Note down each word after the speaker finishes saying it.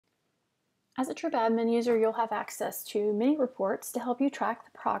As a troop admin user, you'll have access to many reports to help you track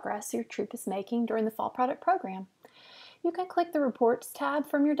the progress your troop is making during the fall product program. You can click the Reports tab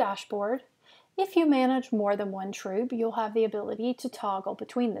from your dashboard. If you manage more than one troop, you'll have the ability to toggle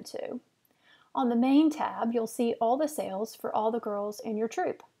between the two. On the Main tab, you'll see all the sales for all the girls in your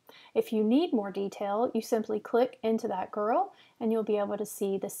troop. If you need more detail, you simply click into that girl and you'll be able to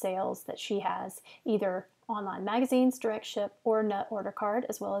see the sales that she has, either online magazines, direct ship, or nut order card,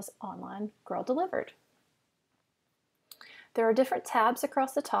 as well as online girl delivered. There are different tabs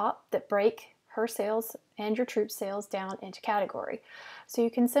across the top that break her sales and your troop sales down into category. So you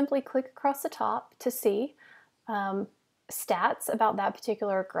can simply click across the top to see stats about that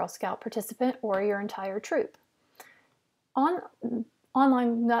particular Girl Scout participant or your entire troop. On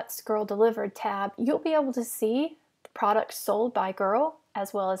Online Nuts Girl Delivered tab, you'll be able to see the products sold by girl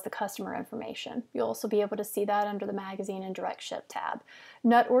as well as the customer information. You'll also be able to see that under the magazine and direct ship tab.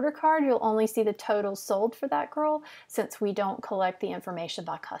 Nut order card, you'll only see the totals sold for that girl since we don't collect the information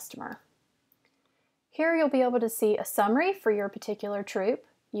by customer. Here you'll be able to see a summary for your particular troop.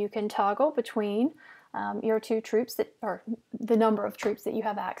 You can toggle between your two troops, or the number of troops that you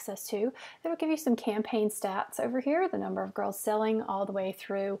have access to. It'll give you some campaign stats over here, the number of girls selling all the way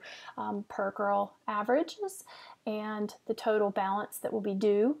through per girl averages, and the total balance that will be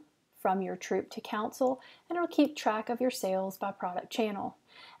due from your troop to council, and it'll keep track of your sales by product channel.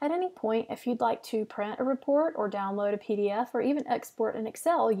 At any point, if you'd like to print a report or download a PDF or even export in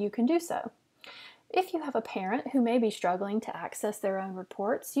Excel, you can do so. If you have a parent who may be struggling to access their own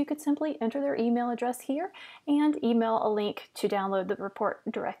reports, you could simply enter their email address here and email a link to download the report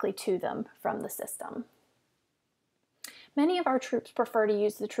directly to them from the system. Many of our troops prefer to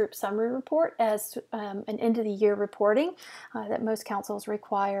use the troop summary report as an end-of-the-year reporting that most councils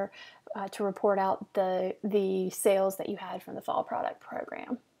require to report out the sales that you had from the fall product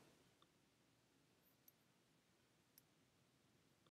program.